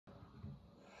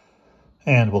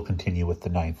And we'll continue with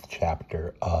the 9th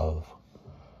chapter of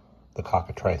The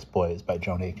Cockatrice Boys by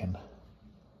Joan Aiken.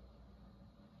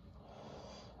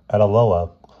 At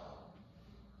Aloha,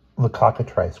 the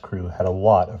Cockatrice crew had a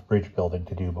lot of bridge building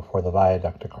to do before the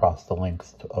viaduct across the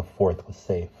links of Forth was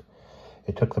safe.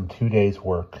 It took them 2 days'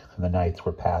 work, and the nights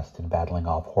were passed in battling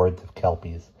off hordes of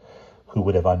kelpies who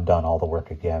would have undone all the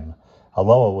work again.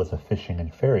 Aloha was a fishing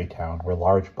and ferry town where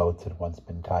large boats had once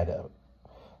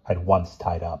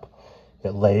tied up.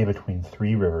 It lay between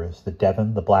 3 rivers, the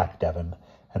Devon, the Black Devon,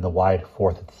 and the wide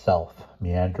Forth itself,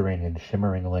 meandering in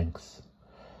shining links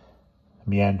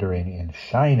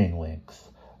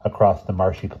across the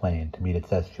marshy plain to meet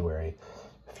its estuary.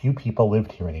 Few people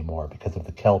lived here anymore because of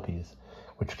the kelpies,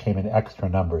 which came in extra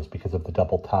numbers because of the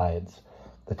double tides.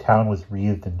 The town was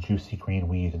wreathed in juicy green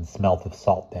weed and smelt of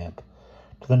salt damp.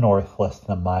 To the north, less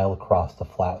than a mile across the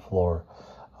flat floor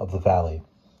of the valley,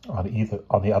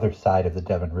 on the other side of the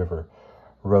Devon River,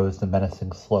 rose the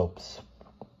menacing slopes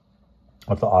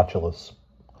of the Oculus,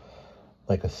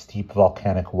 like a steep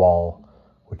volcanic wall,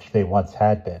 which they once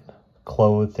had been,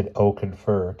 clothed in oak and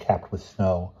fir, capped with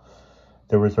snow.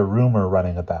 There was a rumor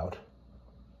running about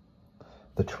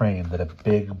the train that a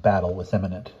big battle was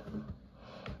imminent.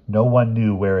 No one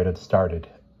knew where it had started.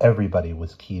 Everybody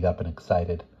was keyed up and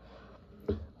excited.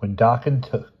 When Aiken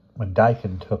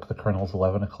took the colonel's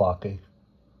 11 o'clock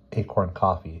acorn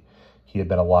coffee, he had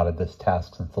been allotted this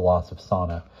task since the loss of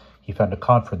Sana. He found a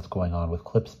conference going on with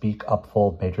Clipspeak,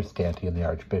 Upfold, Major Scanty, and the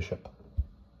Archbishop.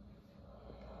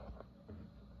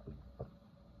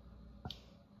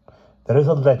 There is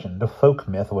a legend, a folk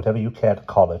myth, or whatever you care to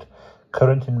call it,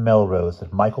 current in Melrose,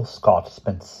 that Michael Scott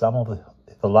spent some of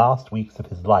the last weeks of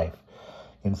his life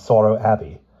in Sorrow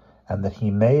Abbey, and that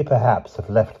he may perhaps have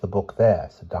left the book there,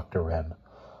 said Dr. Wren.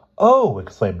 Oh,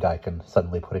 exclaimed Aiken,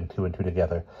 suddenly putting 2 and 2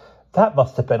 together. That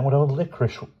must have been what old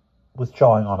Licorice was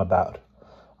jawing on about.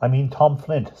 I mean Tom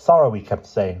Flint. Sorrow, he kept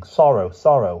saying. Sorrow,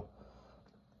 sorrow.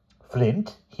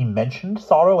 Flint? He mentioned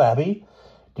Sorrow Abbey?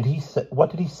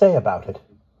 What did he say about it?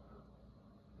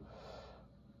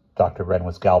 Dr. Wren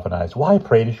was galvanized. Why,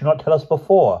 pray, did you not tell us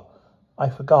before? I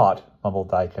forgot,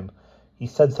 mumbled Aiken. He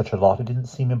said such a lot, it didn't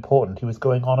seem important. He was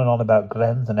going on and on about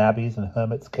glens and abbeys and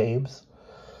hermits' caves.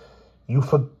 You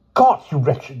forgot, you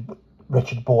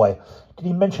wretched boy. Did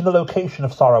he mention the location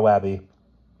of Sorrow Abbey?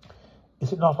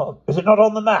 Is it not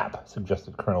on the map?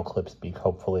 Suggested Colonel Clipspeak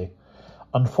hopefully.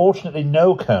 Unfortunately,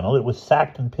 no, Colonel. It was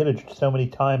sacked and pillaged so many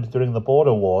times during the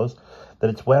border wars that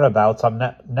its whereabouts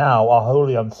now are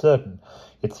wholly uncertain.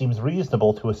 It seems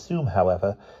reasonable to assume,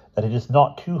 however, that it is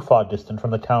not too far distant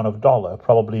from the town of Dollar,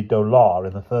 probably Dolar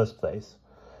in the first place,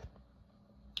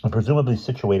 and presumably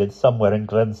situated somewhere in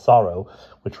Glen Sorrow,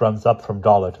 which runs up from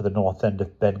Dollar to the north end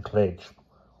of Ben Cleage.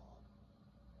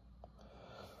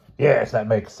 Yes, that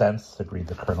makes sense, agreed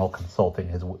the colonel, consulting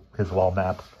his wall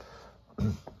map.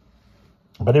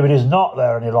 But if it is not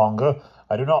there any longer,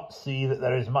 I do not see that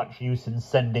there is much use in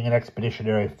sending an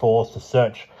expeditionary force to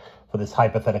search for this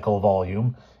hypothetical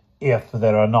volume. If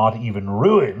there are not even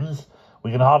ruins,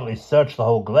 we can hardly search the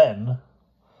whole glen.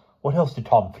 What else did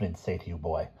Tom Flint say to you,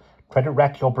 boy? Try to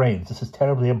rack your brains. This is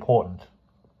terribly important.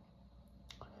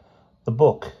 The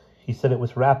book. He said it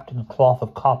was wrapped in cloth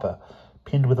of copper,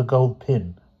 pinned with a gold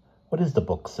pin. What is the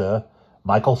book, sir?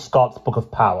 Michael Scott's Book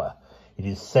of Power. It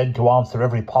is said to answer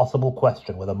every possible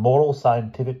question with a moral,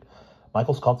 scientific...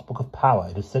 Michael Scott's Book of Power.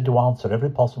 It is said to answer every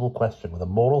possible question with a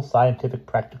moral, scientific,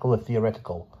 practical, or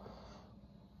theoretical.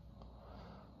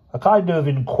 A kind of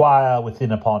inquire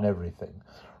within upon everything,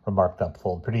 remarked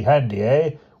Upfold. Pretty handy,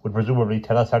 eh? Would presumably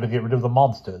tell us how to get rid of the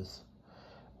monsters.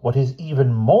 What is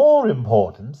even more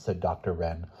important, said Dr.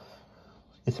 Wren,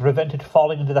 is to prevent it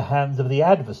falling into the hands of the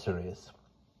adversaries.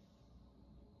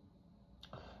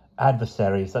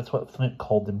 Adversaries, that's what Flint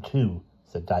called them too,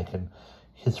 said Aiken.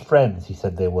 His friends, he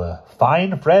said they were.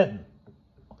 Fine friends?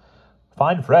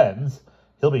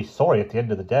 He'll be sorry at the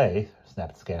end of the day,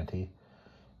 snapped Scanty.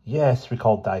 Yes,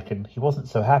 recalled Aiken. He wasn't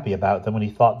so happy about them when he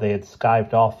thought they had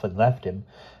skived off and left him,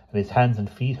 and his hands and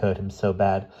feet hurt him so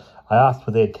bad. I asked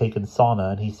where they had taken Sana,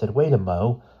 and he said, wait a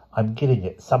mo, I'm getting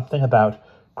it. Something about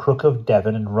Crook of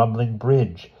Devon and Rumbling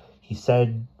Bridge. He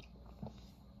said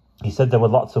there were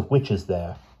lots of witches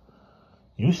there.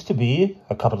 Used to be,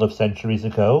 a couple of centuries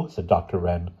ago, said Dr.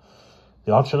 Wren.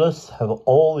 The Oculus have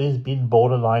always been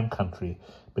borderline country,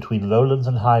 between lowlands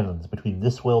and highlands, between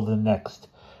this world and the next.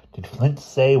 Did Flint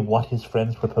say what his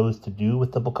friends proposed to do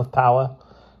with the Book of Power?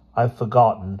 I've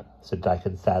forgotten, said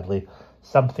Aiken sadly.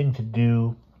 Something to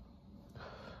do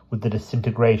with the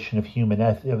disintegration of human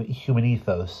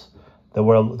ethos. There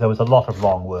was a lot of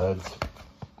long words.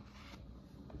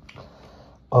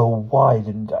 Oh, why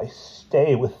didn't I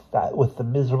stay with the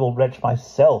miserable wretch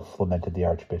myself, lamented the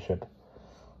Archbishop.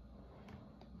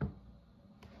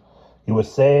 You were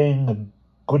saying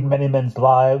a good many men's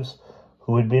lives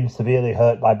who had been severely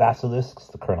hurt by basilisks,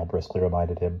 the colonel briskly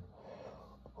reminded him.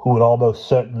 Who would almost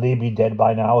certainly be dead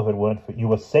by now if it weren't for... You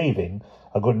were saving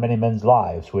a good many men's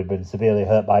lives who had been severely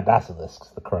hurt by basilisks,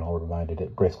 the colonel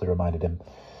briskly reminded him.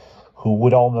 Who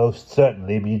would almost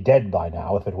certainly be dead by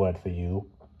now if it weren't for you.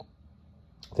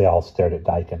 They all stared at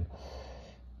Aiken,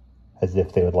 as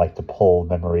if they would like to pull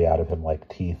memory out of him like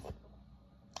teeth.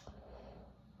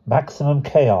 Maximum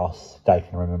chaos,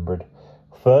 Aiken remembered.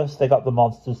 First they got the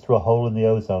monsters through a hole in the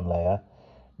ozone layer.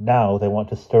 Now they want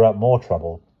to stir up more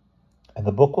trouble. And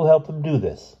the book will help them do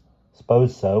this.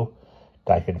 Suppose so.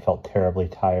 Aiken felt terribly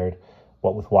tired,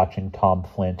 what with watching Tom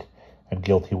Flint and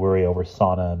guilty worry over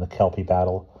Sauna and the Kelpie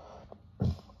battle,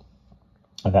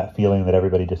 and that feeling that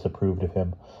everybody disapproved of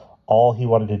him. All he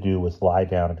wanted to do was lie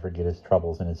down and forget his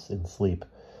troubles in sleep.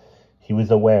 He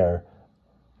was aware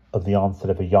of the onset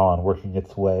of a yawn working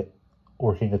its way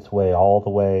all the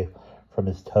way from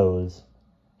his toes.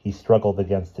 He struggled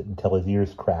against it until his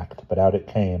ears cracked, but out it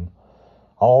came.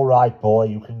 All right, boy,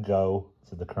 you can go,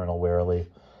 said the colonel wearily.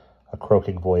 A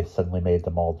croaking voice suddenly made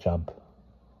them all jump.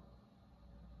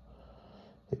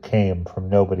 It came from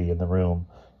nobody in the room.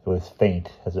 It was faint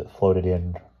as it floated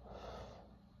in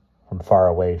from far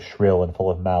away, shrill and full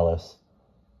of malice.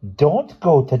 Don't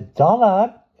go to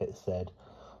Dollar, it said.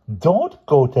 Don't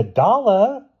go to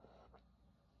Dollar.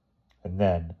 And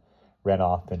then ran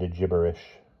off into gibberish.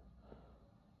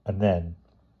 And then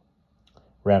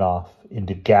ran off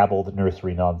into gabbled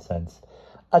nursery nonsense.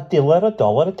 A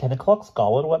 $1, a 10 o'clock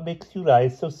scholar, what makes you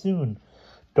rise so soon?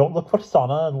 Don't look for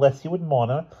Sonna unless you would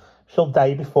Mona. She'll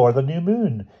die before the new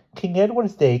moon. King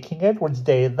Edward's Day,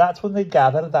 that's when they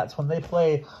gather, that's when they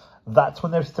play. That's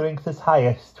when their strength is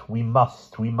highest. We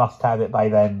must have it by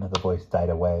then, the voice died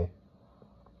away.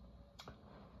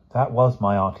 That was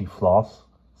my Auntie Floss,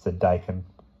 said Aiken,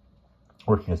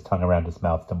 working his tongue around his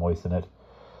mouth to moisten it.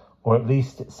 Or at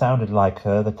least it sounded like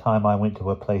her the time I went to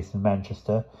her place in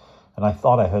Manchester, and I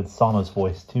thought I heard Sonna's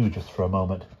voice too, just for a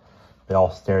moment. They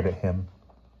all stared at him.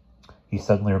 He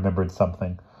suddenly remembered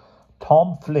something.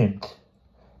 Tom Flint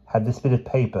had this bit of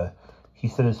paper. He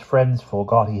said his friends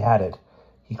forgot he had it.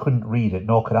 He couldn't read it,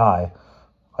 nor could I.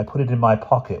 I put it in my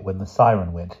pocket when the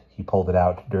siren went. He pulled it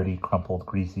out, dirty, crumpled,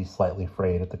 greasy, slightly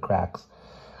frayed at the cracks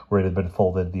where it had been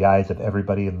folded, the eyes of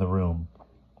everybody in the room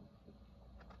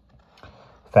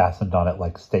fastened on it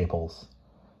like staples.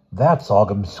 That's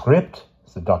Ogham's script,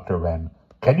 said Dr. Wren.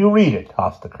 Can you read it?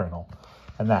 Asked the colonel.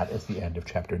 And that is the end of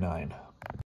chapter 9.